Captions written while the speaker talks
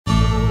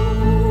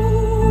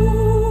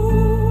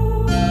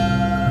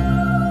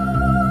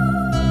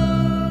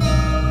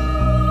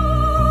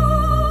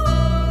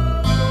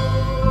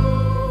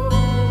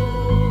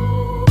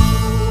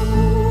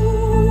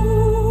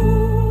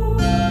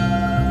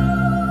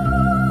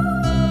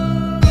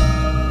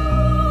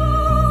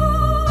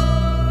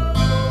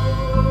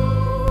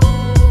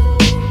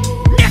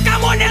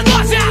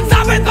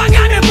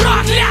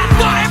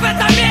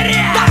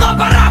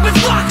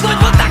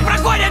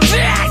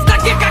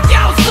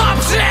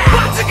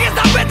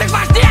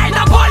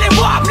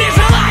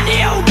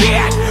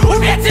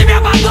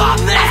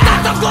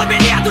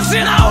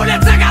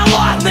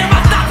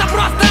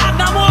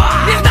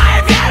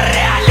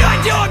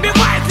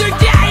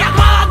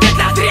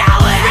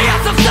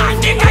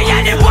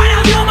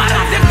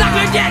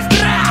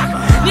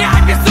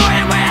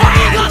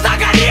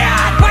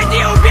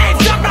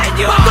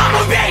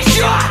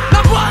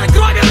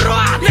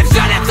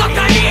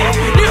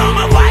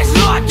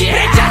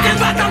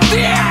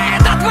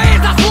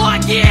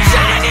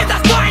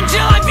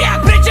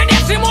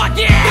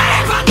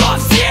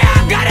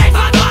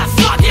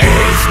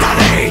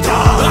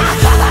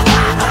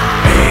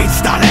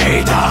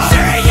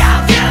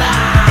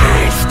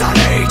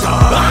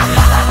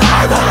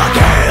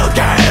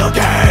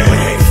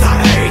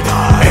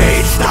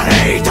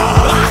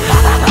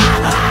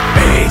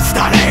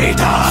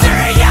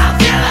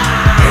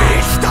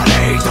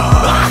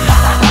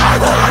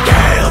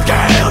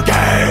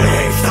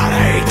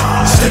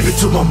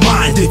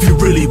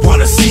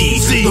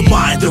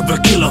a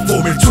killer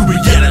form into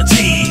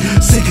reality.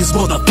 Sickest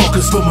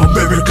motherfuckers from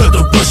America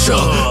to Russia.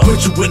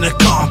 Put you in a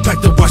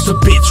compact and watch the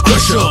bitch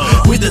crush ya.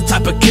 We the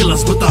type of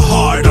killers with the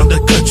heart on the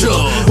gut ya.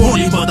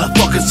 Horny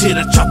motherfuckers here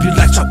to chop you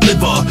like chopped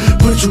liver.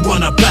 Put you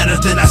on a platter,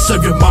 then I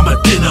serve your mama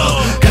dinner.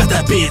 Got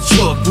that bitch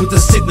hooked with the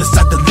sickness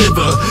I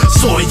deliver.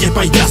 Soy el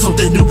payaso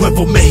de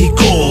Nuevo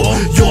Mexico.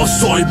 Yo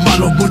soy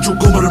malo, mucho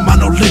como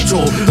hermano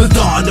lento. The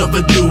dawn of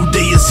a new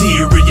day is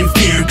here, and your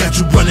fear got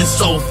you running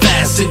so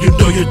fast, and you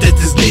know your death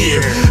is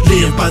near.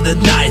 Live by the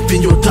knife,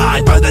 and you'll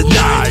die by the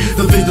night.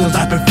 The victims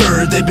I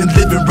prefer, they've been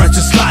living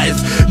righteous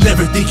lives.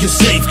 Never think you're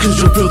safe, cause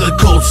you'll feel the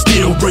cold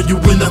steel. Run you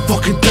in the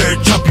fucking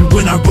dirt, chop you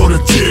when I roll a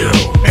deal.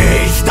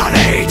 It's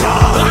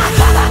Tanatos.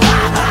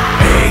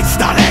 It's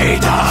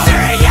Tanatos.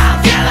 Serial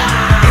killer.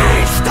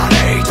 It's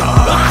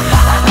Tanatos.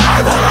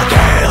 I wanna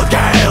kill,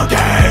 kill,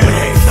 kill.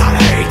 It's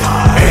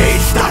Tanatos.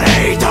 It's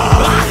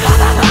Tanatos.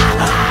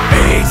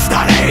 It's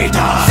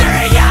Tanatos.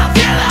 Serial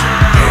killer.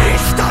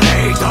 It's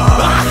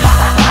Tanatos.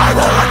 I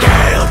wanna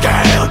kill,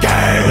 kill,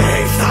 kill.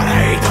 It's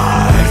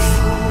Tanatos.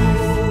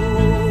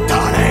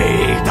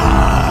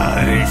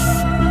 Tanatos.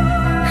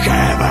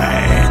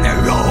 Heaven,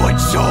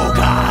 Roach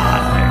Joka.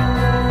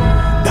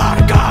 Dark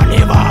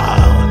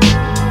Carnival.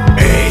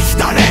 It's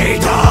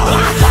Tanatos.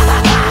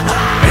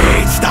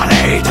 It's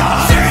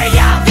Tanatos.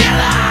 Serial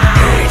killer.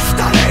 It's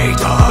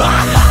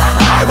Tanatos.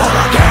 I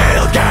wanna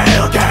kill,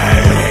 kill,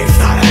 kill. It's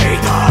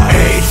Tanatos.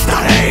 It's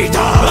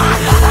Tanatos.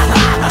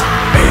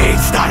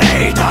 It's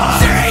Tanatos.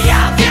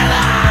 Serial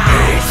killer.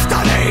 It's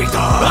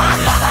Tanatos.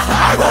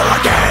 I wanna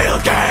kill,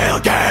 kill,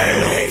 kill.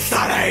 It's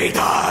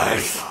Tanatos.